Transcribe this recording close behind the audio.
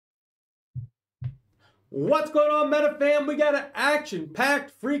What's going on, Meta fam? We got an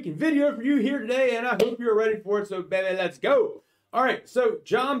action-packed freaking video for you here today, and I hope you're ready for it. So, baby, let's go. All right, so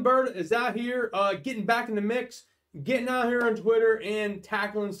John Brda is out here getting back in the mix, getting out here on Twitter and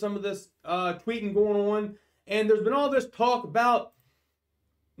tackling some of this tweeting going on. And there's been all this talk about,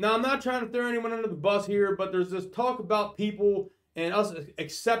 now I'm not trying to throw anyone under the bus here, but there's this talk about people and us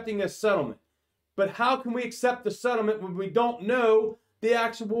accepting a settlement. But how can we accept the settlement when we don't know the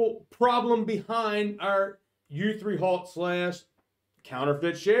actual problem behind our U3 halt /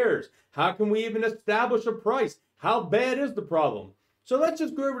 counterfeit shares? How can we even establish a price? How bad is the problem? So let's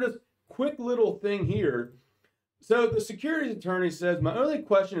just go over this quick little thing here. So the securities attorney says, my only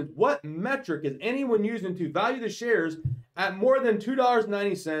question is, what metric is anyone using to value the shares at more than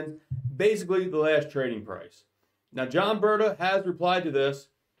 $2.90, basically the last trading price? Now, John Brda has replied to this,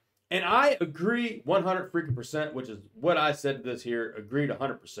 and I agree 100%, which is what I said to this here, agreed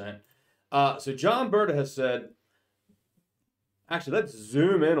 100%. So John Brda has said, actually, let's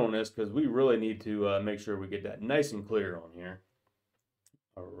zoom in on this because we really need to make sure we get that nice and clear on here.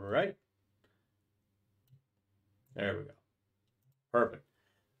 All right. There we go. Perfect.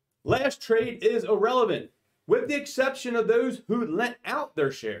 Last trade is irrelevant, with the exception of those who lent out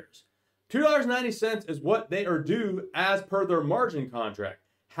their shares. $2.90 is what they are due as per their margin contract.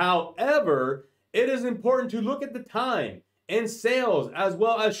 However, it is important to look at the time and sales as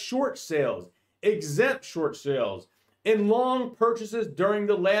well as short sales, exempt short sales, and long purchases during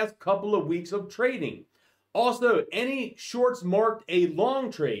the last couple of weeks of trading. Also, any shorts marked a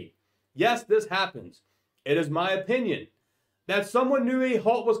long trade. Yes, this happens. It is my opinion that someone knew a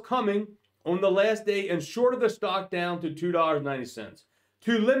halt was coming on the last day and shorted the stock down to $2.90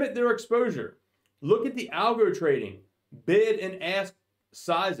 to limit their exposure. Look at the algo trading, bid and ask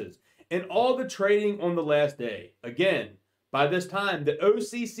sizes, and all the trading on the last day. Again, by this time, the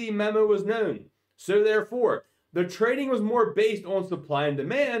OCC memo was known. So therefore, the trading was more based on supply and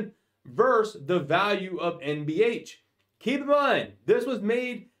demand versus the value of NBH. Keep in mind, this was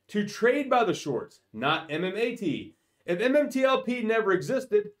made to trade by the shorts, not MMAT. If MMTLP never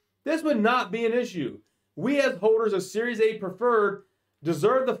existed, this would not be an issue. We as holders of Series A preferred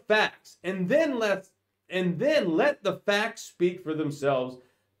deserve the facts, and then let the facts speak for themselves.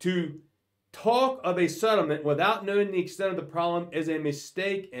 To talk of a settlement without knowing the extent of the problem is a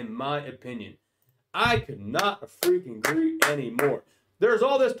mistake, in my opinion. I could not freaking agree anymore. There's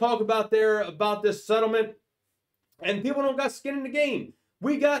all this talk about this settlement, and people don't got skin in the game.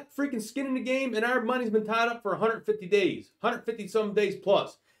 We got freaking skin in the game, and our money's been tied up for 150 days, 150 some days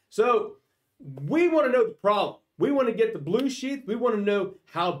plus. So we want to know the problem. We want to get the blue sheet. We want to know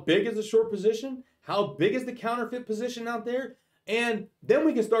how big is the short position, how big is the counterfeit position out there, and then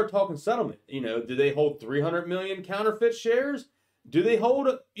we can start talking settlement. You know, do they hold 300 million counterfeit shares? Do they hold,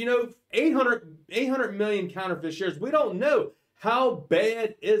 800 million counterfeit shares? We don't know. How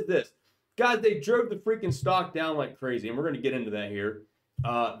bad is this? Guys, they drove the freaking stock down like crazy, and we're going to get into that here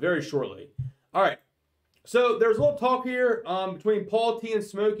very shortly. All right, so there's a little talk here between Paul T and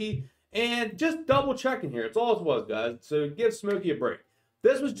Smokey, and just double checking here. It's all it was, guys. So give Smokey a break.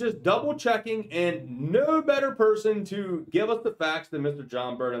 This was just double checking, and no better person to give us the facts than Mr.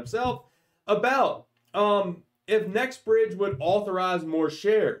 John Brda himself about if Nextbridge would authorize more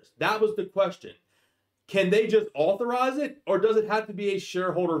shares. That was the question. Can they just authorize it, or does it have to be a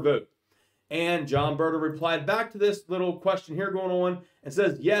shareholder vote? And John Brda replied back to this little question here going on and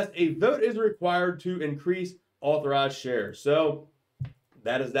says, yes, a vote is required to increase authorized shares. So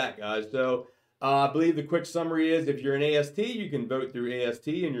that is that, guys. So I believe the quick summary is, if you're an AST, you can vote through AST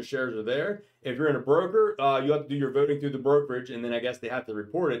and your shares are there. If you're in a broker, you have to do your voting through the brokerage, and then I guess they have to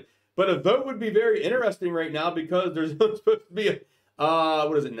report it. But a vote would be very interesting right now because there's supposed to be a,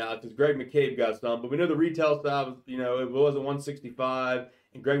 what is it now? Because Greg McCabe got some, but we know the retail side was, it was a 165,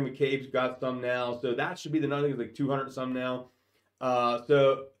 and Greg McCabe's got some now. So that should be the number, like 200 some now.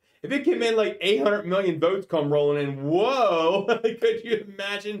 So if it came in like 800 million votes come rolling in, whoa, could you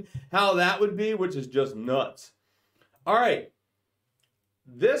imagine how that would be? Which is just nuts. All right.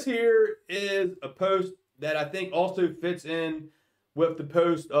 This here is a post that I think also fits in with the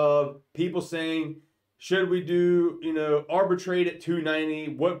post of people saying, should we do, arbitrate at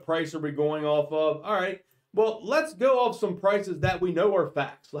 290? What price are we going off of? All right. Well, let's go off some prices that we know are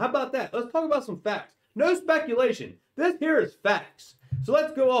facts. So how about that? Let's talk about some facts. No speculation. This here is facts. So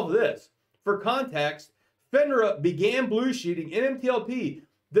let's go off of this. For context, FINRA began blue sheeting MMTLP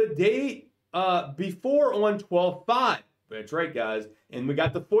the day before on 12/5. That's right, guys. And we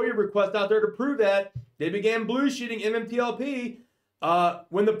got the FOIA request out there to prove that. They began blue sheeting MMTLP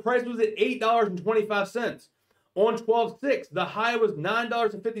when the price was at $8.25. On 12/6, the high was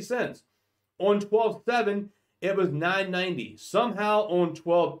 $9.50. on 12/7, it was 990. Somehow on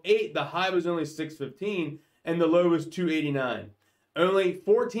 12/8, the high was only 615 and the low was 289. Only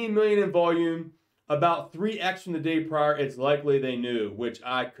 14 million in volume, about 3x from the day prior. It's likely they knew, which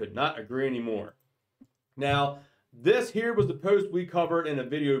I could not agree anymore. Now, this here was the post we covered in a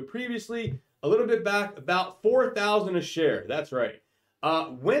video previously, a little bit back, about 4,000 a share. That's right.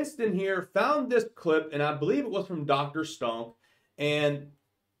 Winston here found this clip, and I believe it was from Dr. Stonk. And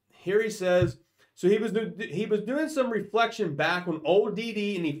here he says, so he was doing some reflection back on old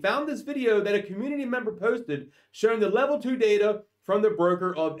DD, and he found this video that a community member posted showing the level 2 data from the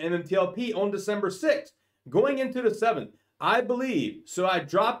broker of MMTLP on December 6th, going into the 7th. I believe, so I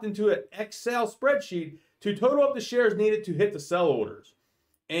dropped into an Excel spreadsheet to total up the shares needed to hit the sell orders.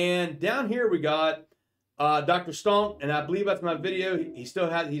 And down here we got Dr. Stonk, and I believe that's my video. He's still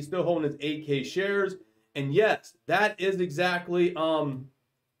holding his 8K shares. And yes, that is exactly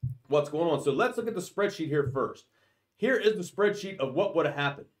what's going on. So let's look at the spreadsheet here first. Here is the spreadsheet of what would have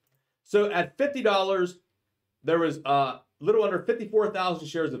happened. So at $50, there was a little under 54,000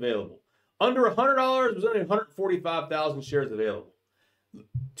 shares available. Under $100 was only 145,000 shares available.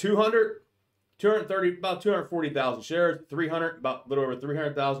 230, about 240,000 shares. 300, about a little over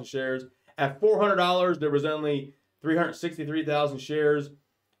 300,000 shares. At $400, there was only 363,000 shares.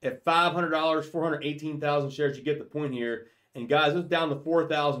 At $500, 418,000 shares. You get the point here. And guys, it's down to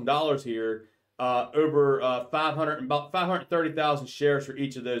 $4,000 here. Over about 530,000 shares for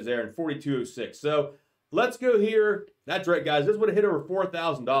each of those there, and 4206. So let's go here. That's right, guys. This would have hit over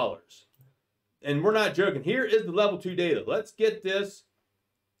 $4,000. And we're not joking. Here is the level 2 data. Let's get this.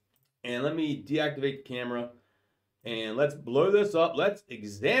 And let me deactivate the camera. And let's blow this up. Let's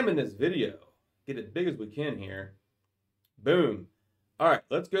examine this video. Get it big as we can here. Boom. All right,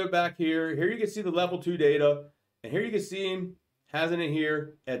 let's go back here. Here you can see the level 2 data. And here you can see him has it in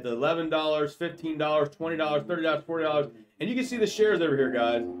here at the $11, $15, $20, $30, $40. And you can see the shares over here,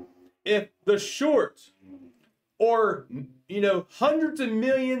 guys. If the shorts, or, you know, hundreds of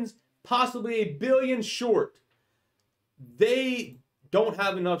millions, possibly a billion short, they don't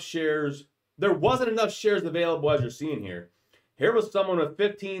have enough shares. There wasn't enough shares available, as you're seeing here. Here was someone with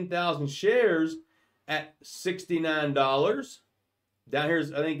 15,000 shares at $69. Down here,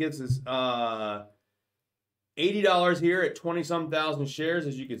 I think it's this $80 here at 20-some thousand shares,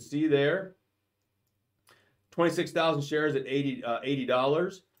 as you can see there. 26,000 shares at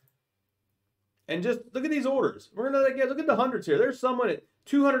 $80. And just look at these orders. We're gonna look at the hundreds here. There's someone at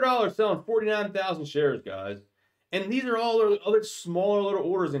 $200 selling 49,000 shares, guys. And these are all other smaller little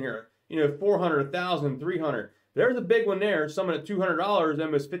orders in here. You know, 400, 1,000, 300. There's a big one there. Someone at $200,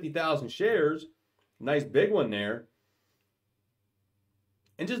 almost 50,000 shares. Nice big one there.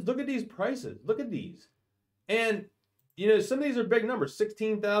 And just look at these prices. Look at these. And, you know, some of these are big numbers.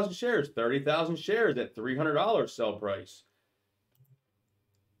 16,000 shares, 30,000 shares at $300 sell price.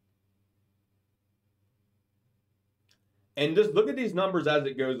 And just look at these numbers as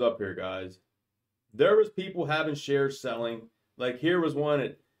it goes up here, guys. There was people having shares selling. Like here was one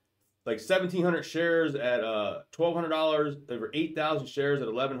at like 1,700 shares at $1,200, over 8,000 shares at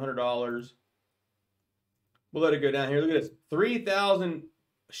 $1,100. We'll let it go down here. Look at this, 3,000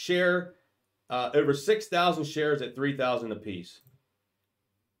 share, over 6,000 shares at 3,000 a piece.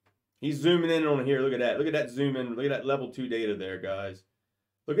 He's zooming in on here. Look at that. Look at that zoom in. Look at that level 2 data there, guys.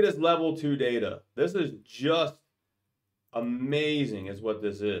 Look at this level 2 data. This is just amazing is what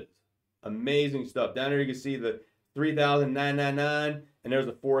this is. Amazing stuff. Down there you can see the 3,999, and there's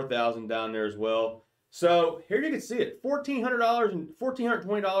a 4,000 down there as well. So here you can see it. $1,400 and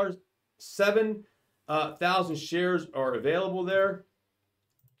 $1,420. 7,000 shares are available there.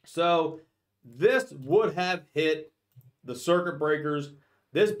 So this would have hit the circuit breakers.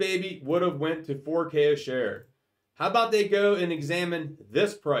 This baby would have went to 4K a share. How about they go and examine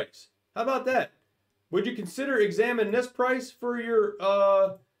this price? How about that? Would you consider examining this price for your,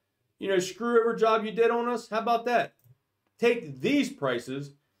 you know, screw over job you did on us? How about that? Take these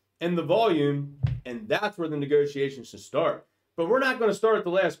prices and the volume, and that's where the negotiations should start. But we're not going to start at the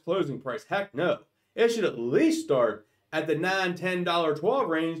last closing price. Heck no. It should at least start at the $9, $10, $12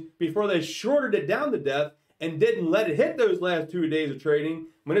 range before they shorted it down to death and didn't let it hit those last 2 days of trading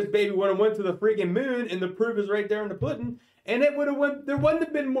when this baby would have went to the freaking moon, and the proof is right there in the pudding. And it would have went, there wouldn't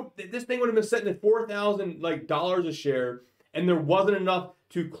have been more, this thing would have been sitting at $4,000 like dollars a share, and there wasn't enough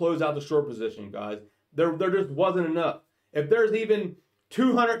to close out the short position, guys. There just wasn't enough. If there's even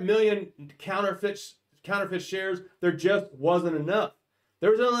 200 million counterfeit shares, there just wasn't enough.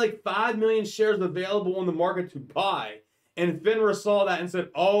 There was only like 5 million shares available on the market to buy. And FINRA saw that and said,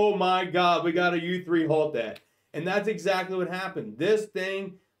 oh my God, we got a U3 halt that. And that's exactly what happened. This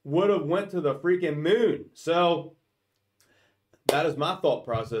thing would have went to the freaking moon. So that is my thought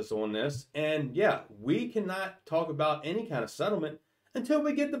process on this. And yeah, we cannot talk about any kind of settlement until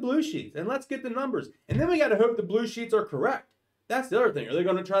we get the blue sheets. And let's get the numbers. And then we got to hope the blue sheets are correct. That's the other thing. Are they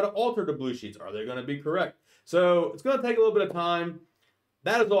going to try to alter the blue sheets? Are they going to be correct? So it's going to take a little bit of time.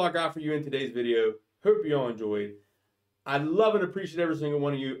 That is all I got for you in today's video. Hope you all enjoyed. I love and appreciate every single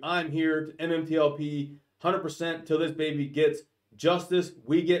one of you. I'm here to MMTLP 100% till this baby gets justice.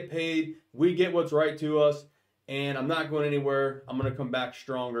 We get paid. We get what's right to us. And I'm not going anywhere. I'm going to come back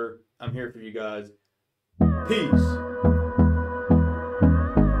stronger. I'm here for you guys. Peace.